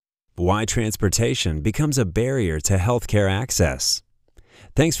Why transportation becomes a barrier to healthcare access.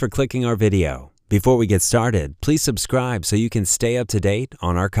 Thanks for clicking our video. Before we get started, please subscribe so you can stay up to date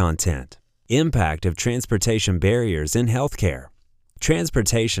on our content. Impact of transportation barriers in healthcare.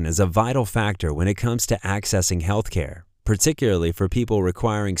 Transportation is a vital factor when it comes to accessing healthcare, particularly for people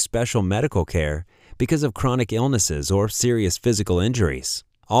requiring special medical care because of chronic illnesses or serious physical injuries.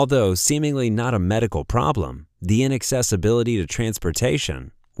 Although seemingly not a medical problem, the inaccessibility to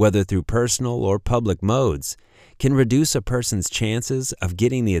transportation, whether through personal or public modes, can reduce a person's chances of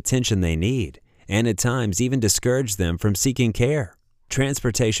getting the attention they need and at times even discourage them from seeking care.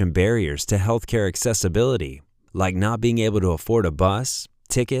 Transportation barriers to healthcare accessibility, like not being able to afford a bus,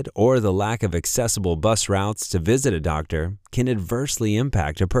 ticket, or the lack of accessible bus routes to visit a doctor, can adversely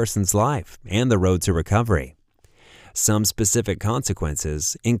impact a person's life and the road to recovery. Some specific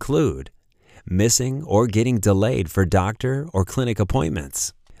consequences include missing or getting delayed for doctor or clinic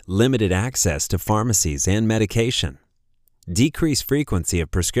appointments, limited access to pharmacies and medication, decreased frequency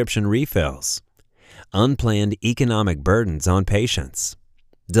of prescription refills, unplanned economic burdens on patients,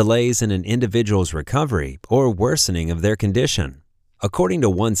 delays in an individual's recovery or worsening of their condition. According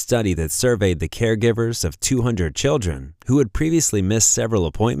to one study that surveyed the caregivers of 200 children who had previously missed several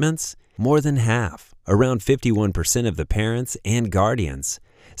appointments, more than half, around 51% of the parents and guardians,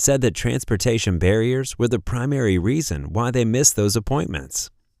 said that transportation barriers were the primary reason why they missed those appointments.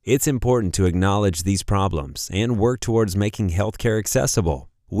 It's important to acknowledge these problems and work towards making healthcare accessible.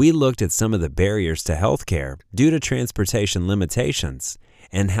 We looked at some of the barriers to healthcare due to transportation limitations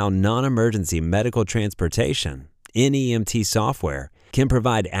and how non-emergency medical transportation, NEMT software, can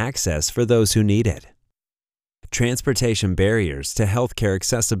provide access for those who need it. Transportation barriers to healthcare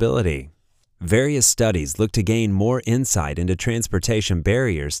accessibility. Various studies look to gain more insight into transportation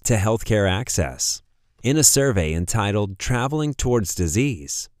barriers to healthcare access. In a survey entitled Traveling Towards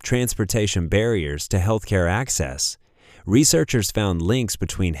Disease: Transportation Barriers to Healthcare Access, researchers found links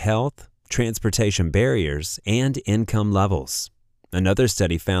between health, transportation barriers, and income levels. Another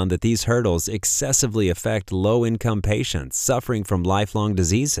study found that these hurdles excessively affect low-income patients suffering from lifelong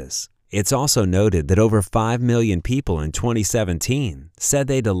diseases. It's also noted that over 5 million people in 2017 said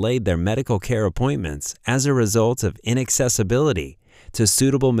they delayed their medical care appointments as a result of inaccessibility to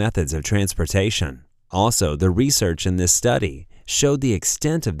suitable methods of transportation. Also, the research in this study showed the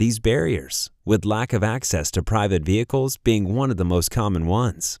extent of these barriers, with lack of access to private vehicles being one of the most common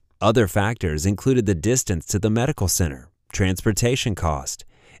ones. Other factors included the distance to the medical center, transportation cost,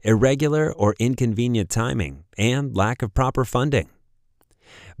 irregular or inconvenient timing, and lack of proper funding.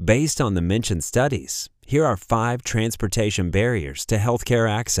 Based on the mentioned studies, here are 5 transportation barriers to healthcare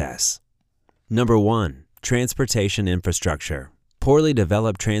access. Number 1. Transportation infrastructure. Poorly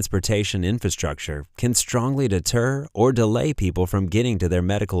developed transportation infrastructure can strongly deter or delay people from getting to their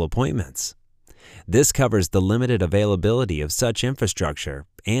medical appointments. This covers the limited availability of such infrastructure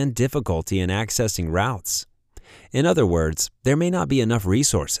and difficulty in accessing routes. In other words, there may not be enough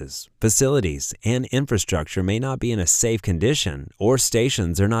resources, facilities, and infrastructure may not be in a safe condition, or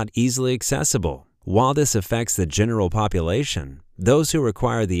stations are not easily accessible. While this affects the general population, those who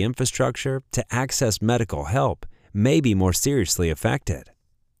require the infrastructure to access medical help may be more seriously affected.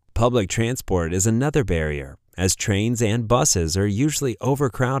 Public transport is another barrier, as trains and buses are usually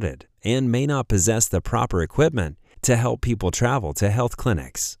overcrowded and may not possess the proper equipment to help people travel to health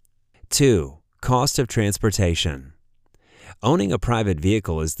clinics. 2. Cost of transportation. Owning a private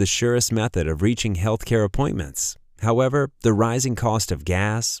vehicle is the surest method of reaching healthcare appointments. However, the rising cost of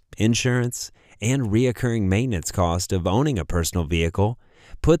gas, insurance, and reoccurring maintenance cost of owning a personal vehicle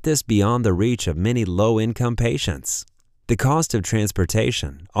put this beyond the reach of many low-income patients. The cost of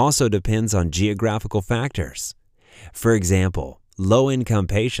transportation also depends on geographical factors. For example, low-income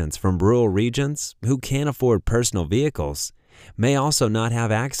patients from rural regions who can't afford personal vehicles may also not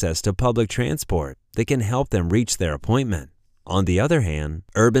have access to public transport that can help them reach their appointment. On the other hand,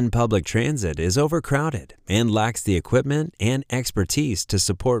 urban public transit is overcrowded and lacks the equipment and expertise to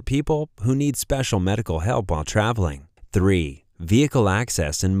support people who need special medical help while traveling. 3. Vehicle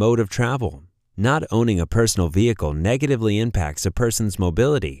access and mode of travel. Not owning a personal vehicle negatively impacts a person's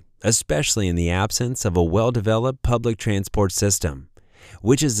mobility, especially in the absence of a well-developed public transport system,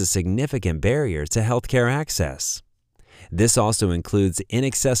 which is a significant barrier to healthcare access. This also includes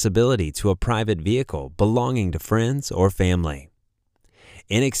inaccessibility to a private vehicle belonging to friends or family.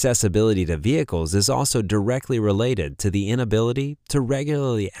 Inaccessibility to vehicles is also directly related to the inability to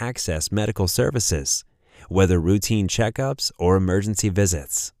regularly access medical services, whether routine checkups or emergency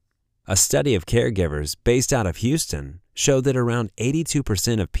visits. A study of caregivers based out of Houston showed that around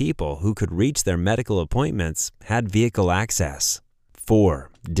 82% of people who could reach their medical appointments had vehicle access. 4.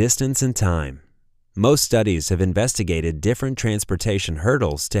 Distance and time. Most studies have investigated different transportation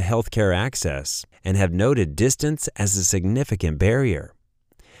hurdles to healthcare access and have noted distance as a significant barrier.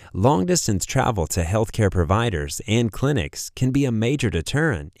 Long-distance travel to healthcare providers and clinics can be a major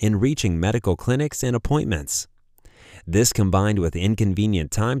deterrent in reaching medical clinics and appointments. This, combined with inconvenient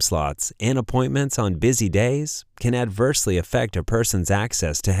time slots and appointments on busy days, can adversely affect a person's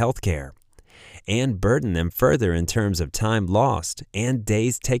access to healthcare and burden them further in terms of time lost and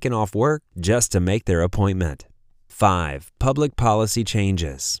days taken off work just to make their appointment. 5. Public policy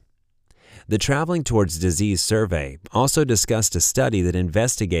changes. The Traveling Towards Disease survey also discussed a study that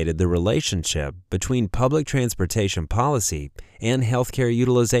investigated the relationship between public transportation policy and healthcare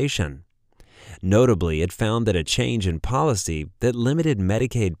utilization. Notably, it found that a change in policy that limited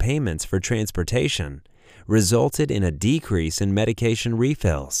Medicaid payments for transportation resulted in a decrease in medication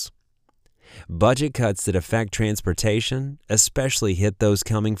refills. Budget cuts that affect transportation especially hit those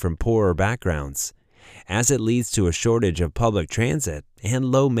coming from poorer backgrounds, as it leads to a shortage of public transit and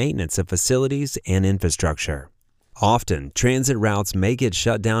low maintenance of facilities and infrastructure. Often, transit routes may get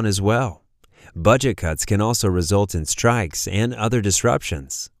shut down as well. Budget cuts can also result in strikes and other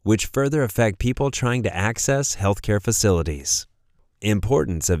disruptions, which further affect people trying to access healthcare facilities.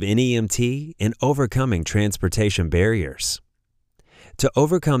 Importance of NEMT in overcoming transportation barriers. To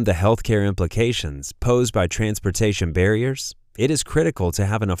overcome the healthcare implications posed by transportation barriers, it is critical to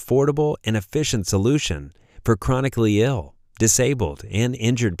have an affordable and efficient solution for chronically ill, disabled, and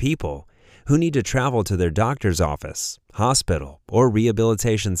injured people who need to travel to their doctor's office, hospital, or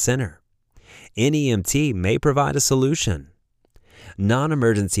rehabilitation center. NEMT may provide a solution.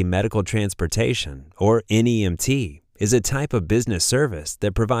 Non-emergency medical transportation, or NEMT, is a type of business service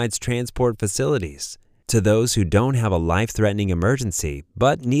that provides transport facilities to those who don't have a life-threatening emergency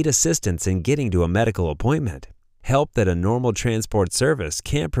but need assistance in getting to a medical appointment, help that a normal transport service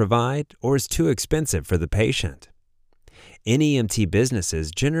can't provide or is too expensive for the patient. NEMT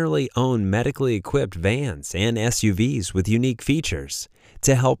businesses generally own medically equipped vans and SUVs with unique features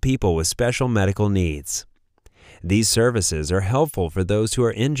to help people with special medical needs. These services are helpful for those who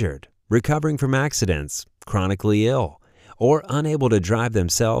are injured, recovering from accidents, chronically ill, or unable to drive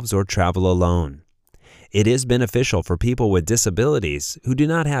themselves or travel alone. It is beneficial for people with disabilities who do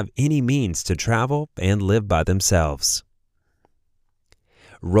not have any means to travel and live by themselves.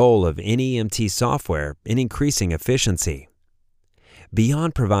 Role of NEMT software in increasing efficiency.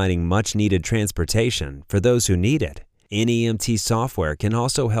 Beyond providing much-needed transportation for those who need it, NEMT software can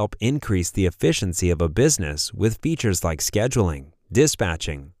also help increase the efficiency of a business with features like scheduling,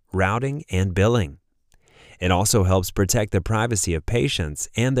 dispatching, routing, and billing. It also helps protect the privacy of patients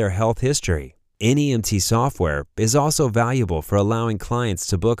and their health history. NEMT software is also valuable for allowing clients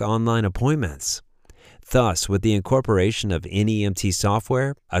to book online appointments. Thus, with the incorporation of NEMT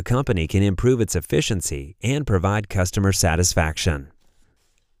software, a company can improve its efficiency and provide customer satisfaction.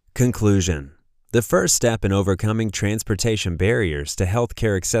 Conclusion. The first step in overcoming transportation barriers to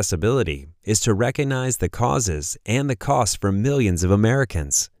healthcare accessibility is to recognize the causes and the costs for millions of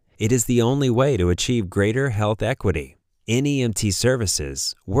Americans. It is the only way to achieve greater health equity. NEMT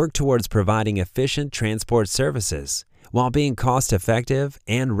services work towards providing efficient transport services while being cost-effective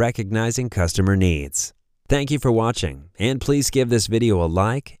and recognizing customer needs. Thank you for watching, and please give this video a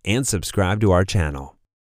like and subscribe to our channel.